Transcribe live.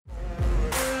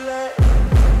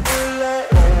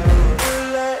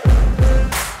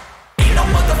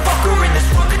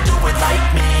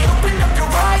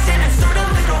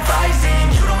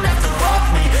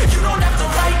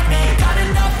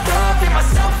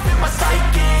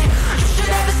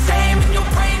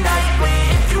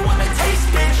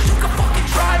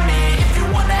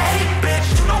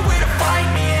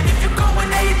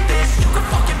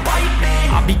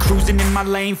my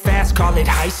lane fast, call it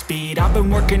high speed. I've been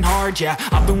working hard, yeah,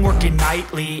 I've been working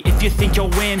nightly. If you think you'll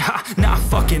win, ha, not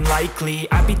fucking likely.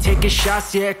 I be taking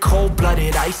shots, yeah,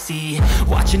 cold-blooded, icy.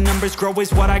 Watching numbers grow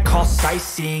is what I call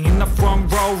sightseeing. In the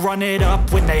front row, run it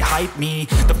up when they hype me.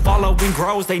 The following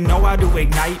grows, they know how to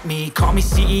ignite me. Call me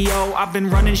CEO, I've been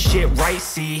running shit right,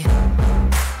 see.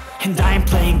 And I ain't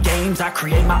playing games, I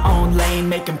create my own lane,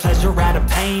 making pleasure out of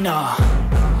pain,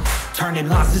 turning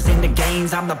losses into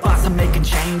gains, I'm the boss, I'm making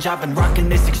change. I've been rocking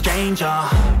this exchange,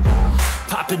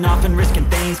 popping off and risking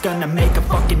things, gonna make a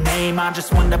fucking name. I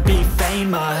just wanna be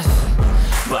famous,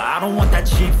 but I don't want that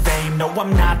cheap fame. No,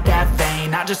 I'm not that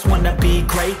vain, I just wanna be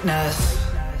greatness.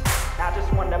 I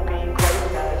just wanna be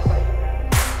greatness.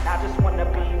 I just wanna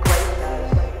be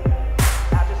greatness.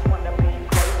 I just wanna be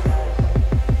greatness.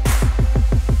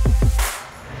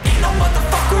 Ain't no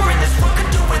motherfucker in this world can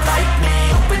do it like me.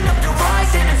 Open up your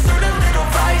eyes and insert a little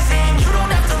rising. You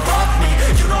don't have to love me,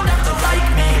 you don't have to like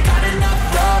me. Got enough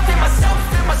love in myself,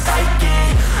 in my psyche.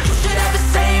 You should have the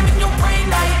same in your brain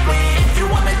nightly. If you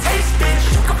wanna taste, bitch,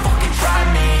 you can fucking try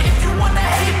me. If you wanna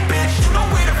hate, bitch, you know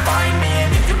where to find me.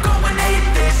 And if you go and hate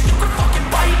this, you can fucking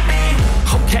bite me.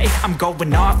 Okay, I'm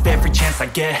going off every chance I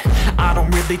get. I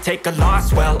don't really take a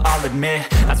loss, well, I'll admit.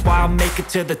 That's why I'll make it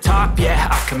to the top, yeah,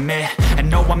 I commit. And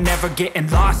no, I'm never getting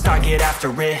lost, I get after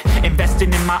it.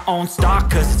 Investing in my own stock,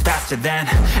 cause it's faster than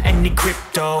any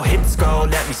crypto hits go,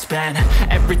 let me spend.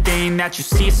 Everything that you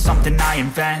see is something I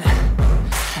invent,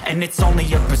 and it's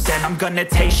only a percent. I'm gonna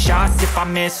take shots, if I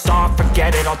miss all,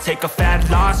 forget it. I'll take a fat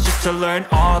loss just to learn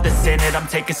all that's in it. I'm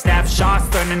taking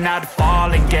snapshots, learning how to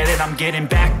fall and get it. I'm getting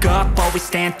back up, always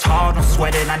stand tall, don't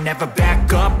sweat it. I never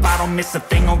back up, I don't miss a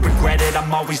thing or regret it.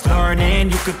 I'm always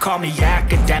learning, you could call me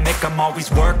academic. I'm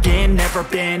always working, never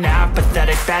been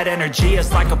apathetic. Bad energy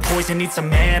is like a poison, needs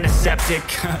some antiseptic.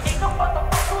 Ain't no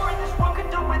motherfucker in this world can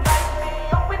do it like me.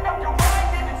 Open up your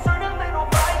eyes and insert a little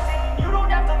rising. You don't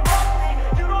have to love me,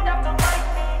 you don't have to like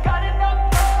me. Got enough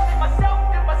love in myself,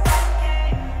 in my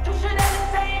psyche. You should have the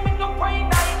same in your brain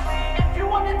nightly. If you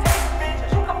wanna taste, bitch,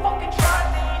 you can fucking try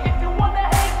me. If you wanna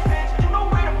hate, bitch, you know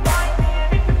where to find me.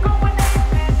 And if you go and hate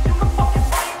this, you can fucking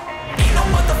fight me. Ain't no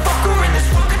motherfucker in this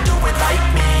world can do it like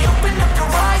me. Open up your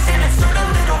eyes and insert a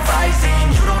little rising.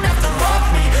 You don't have to love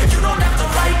me, you don't have to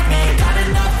like me. Got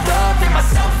enough love in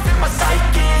myself, in my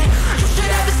psyche. You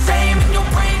should have the same in your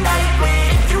brain nightly.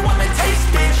 If you wanna taste,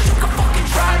 bitch, you can fucking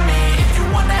try me. If you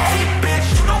wanna hate, bitch,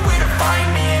 you know where to find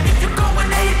me. And if you go and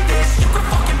hate this, you can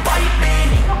fucking bite me. Ain't no motherfucker in this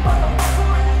world can do it like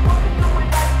me. Open up your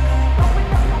eyes and insert a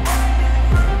little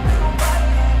rising. You don't have to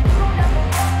love me, you don't have to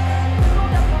like me. Got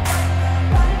enough love in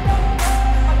myself.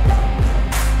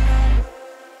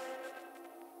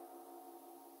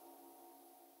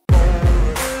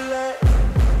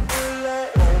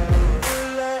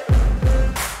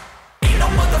 Ain't no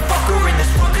motherfucker in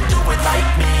this world can do it like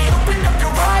me. Open up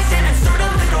your eyes and insert a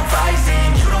little rising.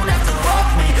 You don't have to love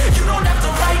me, you don't have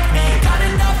to like me. Got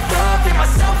enough love in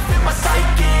myself, in my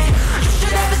psyche. You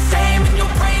should have the same in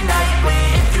your brain nightly.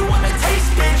 If you wanna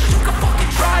taste, bitch, you can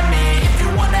fucking try me. If you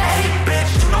wanna hate, bitch,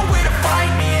 you know where to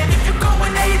find me. And if you go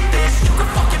and hate this, you can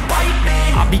fucking bite me.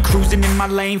 I'll be cruising in my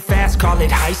lane fast, call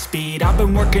it high speed. I've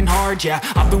been working hard, yeah,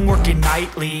 I've been working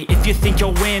nightly. If you think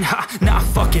you'll win, ha, not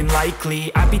fucking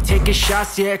likely. I be taking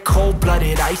shots, yeah,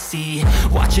 cold-blooded, icy.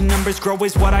 Watching numbers grow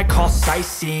is what I call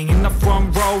sightseeing. In the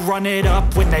front row, run it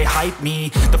up when they hype me.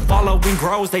 The following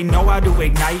grows, they know how to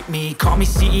ignite me. Call me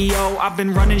CEO, I've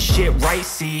been running shit right,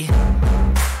 see.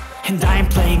 And I ain't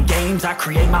playing games, I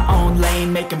create my own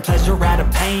lane, making pleasure out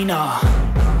of pain,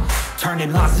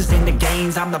 turning losses into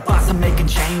gains, I'm the boss, I'm making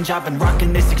change. I've been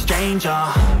rocking this exchange,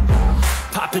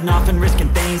 popping off and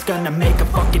risking things, gonna make a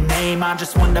fucking name. I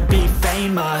just wanna be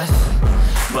famous,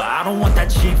 but I don't want that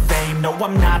cheap fame. No,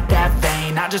 I'm not that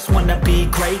vain, I just wanna be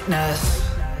greatness.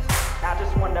 I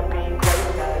just wanna be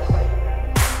greatness.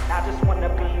 I just wanna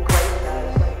be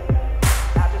greatness.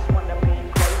 I just wanna be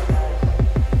greatness.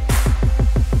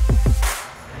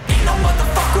 Ain't no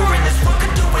motherfucker in this world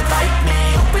can do it like me.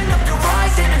 Open up your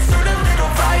eyes and insert a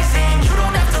little rising. You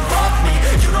don't have to love me,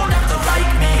 you don't have to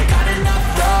like me. Got enough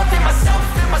love in myself,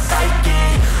 in my psyche.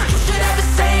 You should have the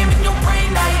same in your brain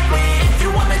nightly. If you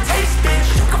wanna taste, bitch,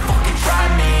 you can fucking try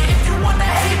me. If you wanna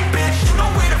hate, bitch, you know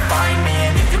where to find me.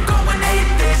 And if you go and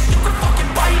hate this, you can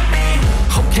fucking bite me.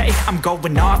 Okay, I'm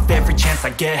going off every chance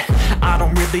I get. I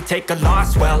don't really take a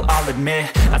loss, well, I'll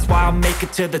admit. That's why I'll make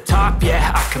it to the top,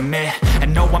 yeah, I commit.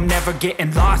 And no, I'm never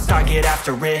getting lost, I get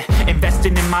after it.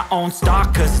 Investing in my own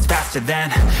stock, cause it's faster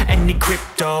than any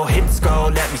crypto hits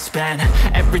go, let me spend.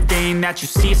 Everything that you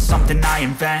see is something I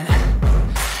invent,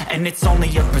 and it's only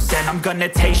a percent. I'm gonna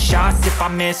take shots, if I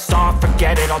miss all,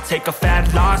 forget it. I'll take a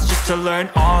fat loss just to learn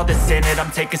all that's in it. I'm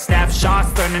taking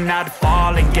snapshots, learning how to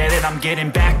fall and get it. I'm getting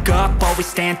back up, always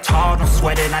stand tall, don't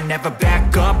sweat it. I never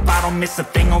back up, I don't miss a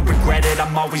thing or regret it.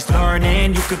 I'm always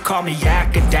learning, you could call me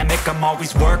academic. I'm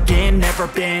always working, never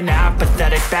been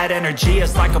apathetic. Bad energy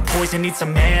is like a poison, needs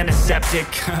some antiseptic.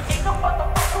 Ain't no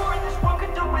motherfucker in this world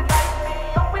can do it like me.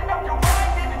 Open up your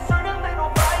eyes and insert a little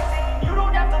rising. You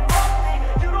don't have to love me,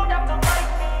 you don't have to like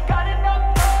me. Got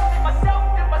enough love in myself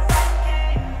and my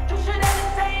psyche. You should have the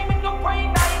same in your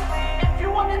brain nightly. If you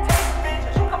wanna taste, bitch,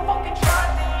 you can fucking try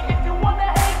me. If you wanna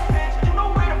hate, bitch, you know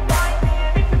where to find me.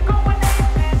 And if you're going hate,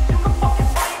 bitch, you can fucking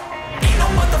fight me. Ain't no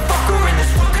motherfucker in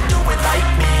this world can do it like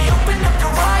me. Open up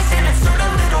your eyes and insert a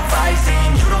little rising.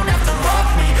 You don't have to love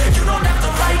me, you don't have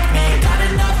to like me. Got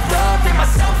enough love in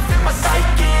myself and my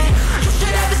psyche. You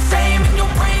should have the same in your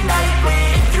brain nightly.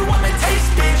 If you wanna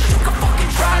taste, bitch, you can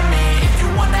fucking try me. If you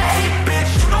wanna hate,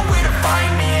 bitch, you know where to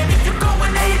find me. And if you're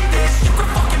going hate this, you can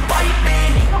fucking bite me.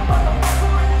 Ain't no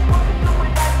motherfucker in this world can do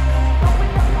it like me.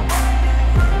 Open up your eyes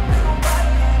and insert a little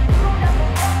rising.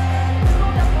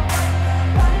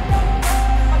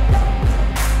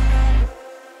 You don't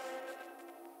have to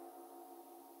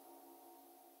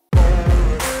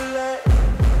love me, you don't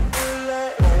have to like me. Got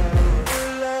enough love in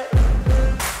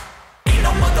myself. Ain't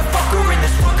no motherfucker in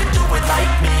this world can do it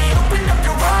like me. Open up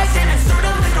your eyes and insert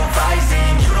a little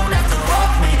rising. You don't have to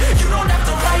love me, you don't have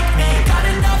to like me. Got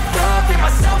enough love in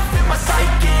myself and my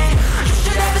psyche. You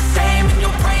should have the same in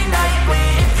your brain nightly.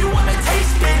 If you wanna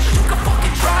taste, bitch, you can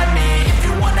fucking try me. If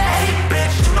you wanna hate,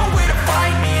 bitch, you know where to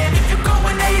find me. And if you're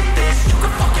going hate this, you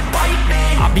can fucking bite me.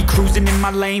 I'll be cruising in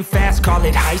my lane fast, call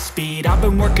it high speed. I've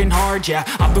been working hard, yeah,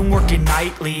 I've been working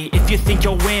nightly. If you think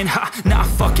you'll win, ha, not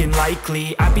fucking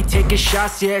likely. I be taking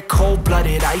shots, yeah,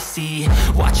 cold-blooded, icy.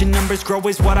 Watching numbers grow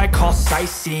is what I call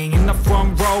sightseeing. In the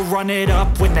front row, run it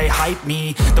up when they hype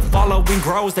me. The following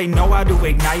grows, they know how to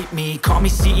ignite me. Call me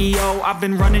CEO, I've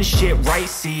been running shit right,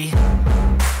 see.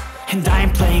 And I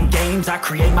ain't playing games, I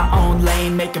create my own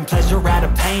lane, making pleasure out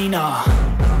of pain,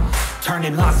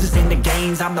 turning losses into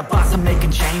gains. I'm the boss, I'm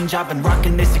making change. I've been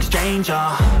rocking this exchange,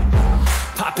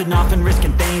 popping off and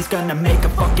risking things. Gonna make a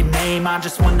fucking name, I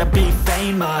just wanna be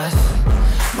famous.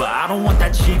 But I don't want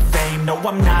that cheap fame, no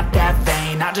I'm not that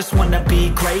vain. I just wanna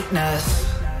be greatness.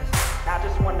 I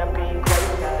just wanna be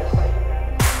greatness.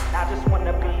 I just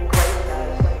wanna be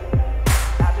greatness.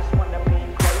 I just wanna be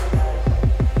greatness.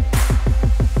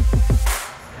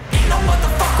 Ain't no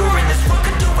motherfucker in this world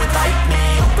can do it like me.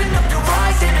 Open up your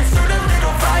eyes and insert a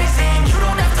little rising. You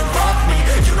don't have to love me,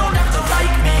 you don't have to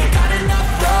like me. Got enough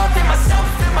love in myself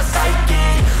and my psyche.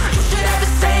 You should have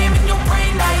the same in your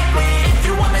brain nightly. If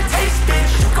you wanna taste,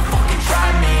 bitch, you can fucking try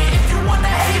me. If you wanna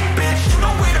hate, bitch, you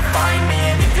know where to find me.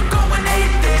 And if you're going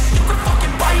hate this, you can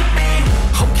fucking bite me.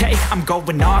 Okay, I'm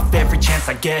going off every chance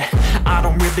I get. I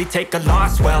don't really take a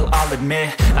loss, well, I'll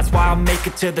admit. That's why I'll make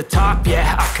it to the top,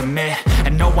 yeah, I commit.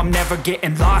 And no, I'm never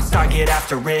getting lost, I get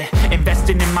after it.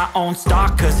 Investing in my own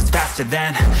stock, cause it's faster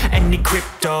than any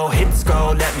crypto hits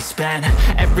go, let me spend.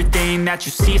 Everything that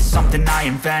you see is something I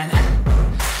invent.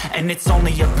 And it's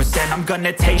only a percent. I'm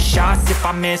gonna take shots, if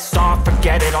I miss all,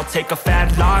 forget it. I'll take a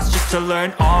fat loss just to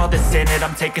learn all that's in it.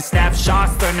 I'm taking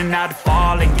snapshots, learning how to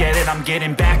fall and get it. I'm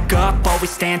getting back up, always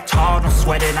stand tall, don't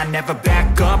sweat it. I never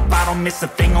back up, I don't miss a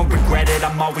thing or regret it.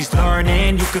 I'm always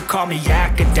learning, you could call me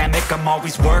academic. I'm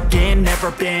always working,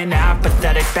 never been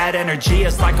apathetic. Bad energy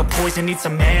is like a poison, need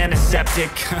some antiseptic.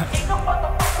 Ain't no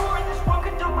motherfucker in this world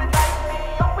can do it like me.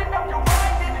 Open up your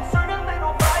eyes and insert a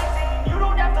little rising. You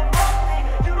don't have to love me,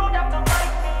 you don't have to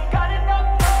like me. Got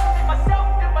enough love in myself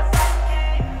and my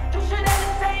psyche. You should have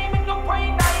the same in your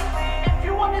brain nightly. If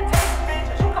you wanna taste, bitch,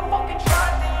 you can fucking try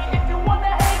me. If you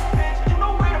wanna hate, bitch, you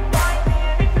know where to find me.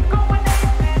 And if you're going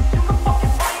hate this, you can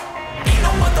fucking fight me. Ain't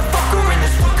no motherfucker in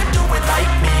this world can do it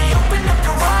like me. Open up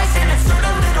your eyes and insert a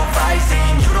little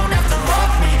rising. You don't have to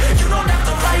love me, you don't have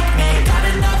to like me. Got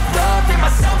enough love in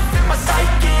myself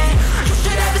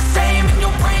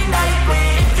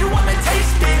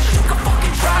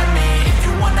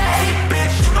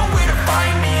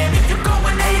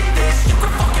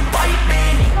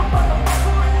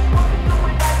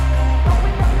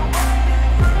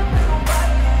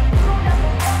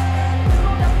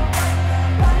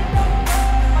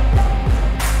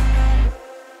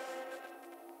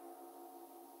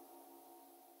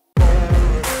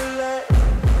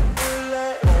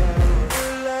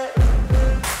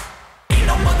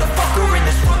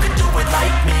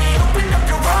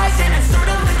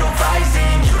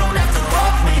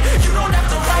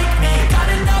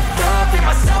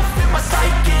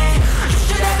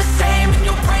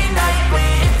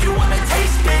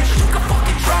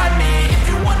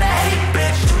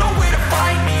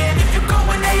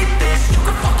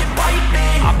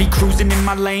cruising in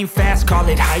my lane fast, call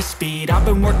it high speed. I've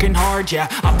been working hard, yeah,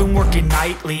 I've been working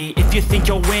nightly. If you think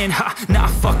you'll win, ha, not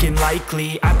fucking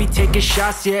likely. I be taking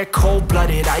shots, yeah,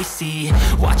 cold-blooded, icy.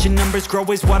 Watching numbers grow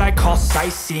is what I call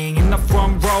sightseeing. In the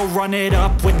front row, run it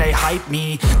up when they hype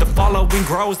me. The following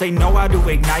grows, they know how to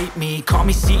ignite me. Call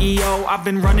me CEO, I've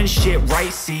been running shit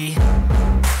right, see.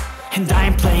 And I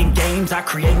ain't playing games, I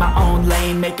create my own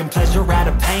lane, making pleasure out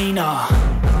of pain,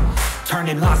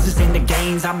 turning losses into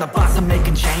gains. I'm the boss, I'm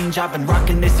making change. I've been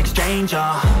rocking this exchange,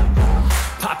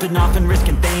 popping off and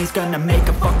risking things. Gonna make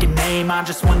a fucking name, I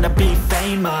just wanna be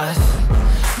famous.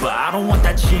 But I don't want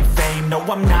that cheap fame, no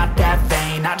I'm not that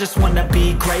vain. I just wanna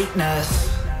be greatness.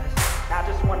 I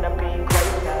just wanna be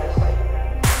greatness.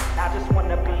 I just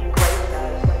wanna be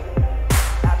greatness.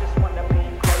 I just wanna be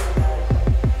greatness.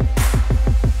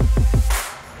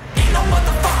 Ain't no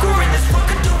motherfucker in this world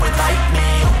could do it like me.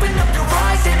 Open up your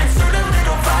eyes and insert a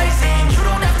little rising. You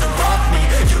don't have to love me,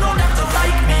 you don't have to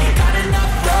like me. Got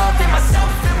enough love in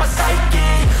myself, in my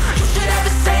psyche. You should have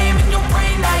the same in your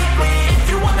brain nightly. If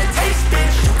you wanna taste,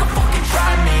 bitch, you can fucking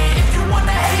try me. If you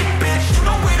wanna hate, bitch, you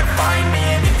know where to find me.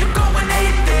 And if you're going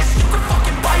hate this, you can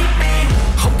fucking bite me.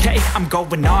 Okay, I'm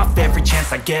going off every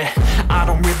chance I get. I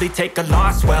don't really take a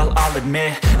loss, well, I'll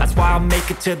admit. That's why I'll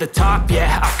make it to the top,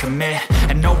 yeah, I commit.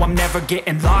 And no, I'm never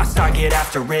getting lost, I get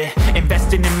after it.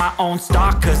 Investing in my own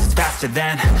stock, cause it's faster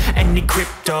than any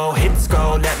crypto hits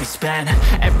go, let me spend.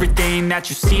 Everything that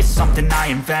you see is something I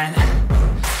invent.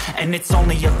 And it's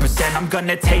only a percent. I'm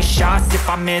gonna take shots. If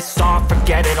I miss all,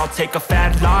 forget it. I'll take a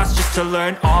fat loss just to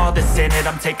learn all that's in it.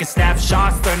 I'm taking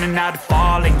snapshots, learning how to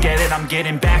fall and get it. I'm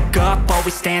getting back up,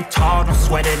 always stand tall, don't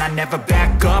sweat it. I never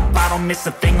back up, I don't miss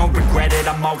a thing or regret it.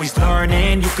 I'm always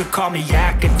learning, you could call me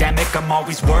academic. I'm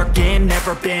always working,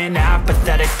 never been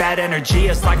apathetic. Bad energy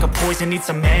is like a poison, needs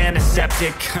some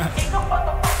antiseptic. Ain't no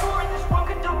motherfucker in this world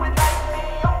could do it like me.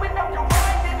 Open up your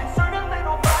eyes and insert a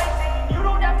little rising. You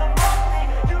don't have to love me,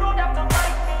 you don't have to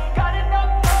like me. Got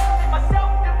enough love in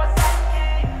myself, in my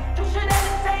psyche. You should have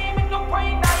the same in your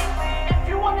brain nightly. If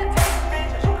you wanna taste,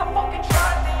 bitch, you can fucking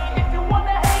try me. If you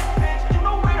wanna hate, bitch, you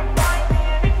know where to find me.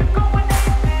 And if you're going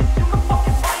hate this, you can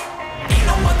fucking fight me. Ain't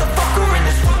no motherfucker in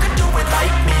this world could do it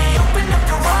like me. Open up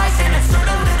your eyes and insert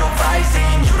a little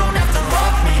rising. You don't have to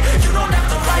love me, you don't have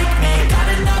to like me. Got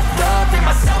enough love in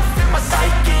myself, in my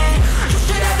psyche. You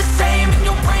should have the same in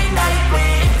your brain nightly.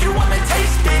 If you wanna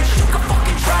taste, bitch, you can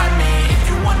fucking try me. If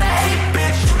you wanna hate,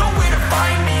 bitch, you know where to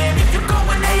find me. And if you're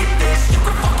going hate this, you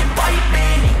can fucking bite me. Ain't no motherfucker in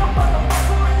this world could do it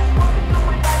like me. Open up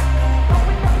your eyes and insert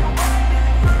a little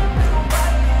rising. You don't have to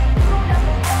love me, you don't have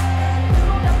to like me. Got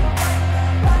enough love in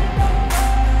myself, in my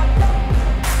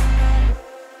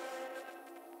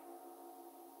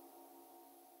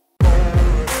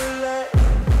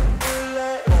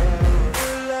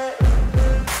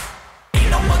Ain't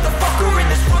no motherfucker in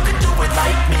this world could do it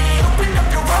like me. Open up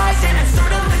your eyes and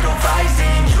insert a little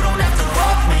rising. You don't have to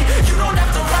love me, you don't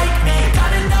have to like me.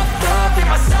 Got enough love in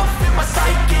myself, in my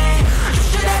psyche. You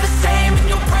should have the same in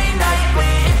your brain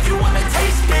nightly. If you wanna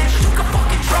taste, bitch, you can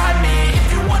fucking try me. If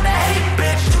you wanna hate,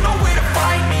 bitch, you know where to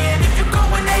find me. And if you're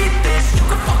going hate this, you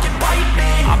can fucking bite me.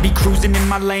 I'll be cruising in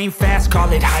my lane fast,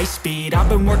 call it high speed. I've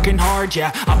been working hard,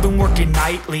 yeah, I've been working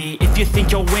nightly. If you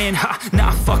think you'll win, ha,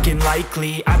 not fucking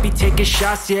likely. I be taking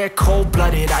shots, yeah,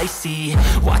 cold-blooded, icy.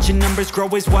 Watching numbers grow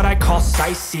is what I call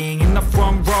sightseeing. In the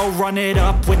front row, run it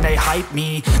up when they hype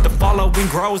me. The following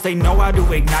grows, they know how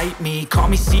to ignite me. Call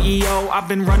me CEO, I've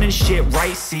been running shit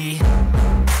right, see.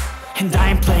 And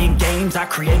I ain't playing games, I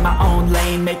create my own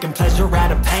lane, making pleasure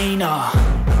out of pain,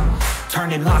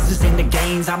 turning losses into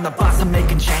gains. I'm the boss, I'm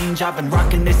making change. I've been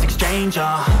rocking this exchange,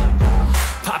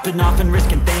 popping off and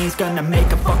risking things. Gonna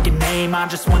make a fucking name, I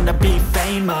just wanna be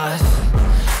famous.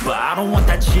 But I don't want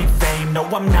that cheap fame, no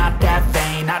I'm not that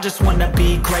vain. I just wanna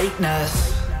be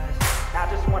greatness. I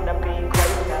just wanna be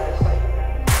greatness.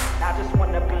 I just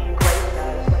wanna be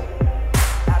greatness.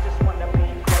 I just wanna be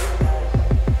greatness.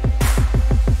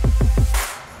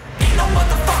 Ain't no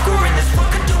motherfucker in this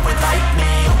world could do it like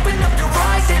me. Open up your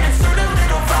eyes and insert a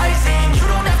little rising. You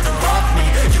don't have to love me,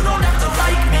 you don't have to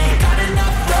like me. Got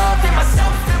enough love in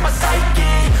myself, in my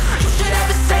psyche. You should have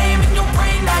the same in your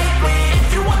brain nightly.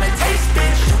 If you wanna taste,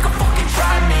 bitch, you can fucking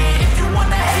try me. If you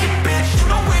wanna hate, bitch, you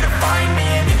know where to find me.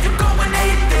 And if you're going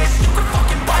hate this, you can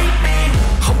fucking bite me.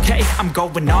 Okay, I'm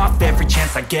going off every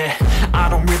chance I get. I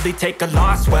don't really take a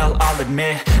loss, well, I'll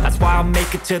admit. That's why I'll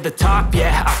make it to the top,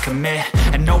 yeah, I commit.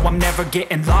 And no, I'm never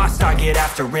getting lost, I get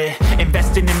after it.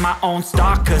 Investing in my own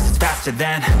stock, cause it's faster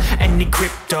than any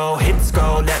crypto hits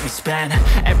go, let me spend.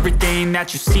 Everything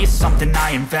that you see is something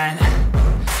I invent.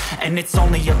 and it's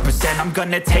only a percent. I'm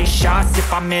gonna take shots,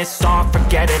 if I miss all,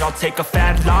 forget it. I'll take a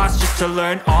fat loss just to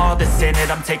learn all that's in it.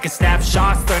 I'm taking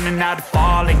snapshots, learning how to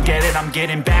fall and get it. I'm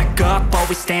getting back up,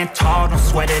 always stand tall, don't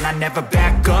sweat it. I never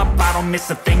back up, I don't miss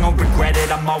a thing or regret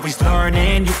it. I'm always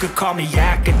learning, you could call me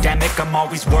academic. I'm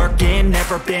always working,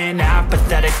 never been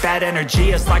apathetic. That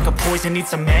energy is like a poison,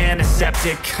 needs a man, a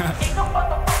septic.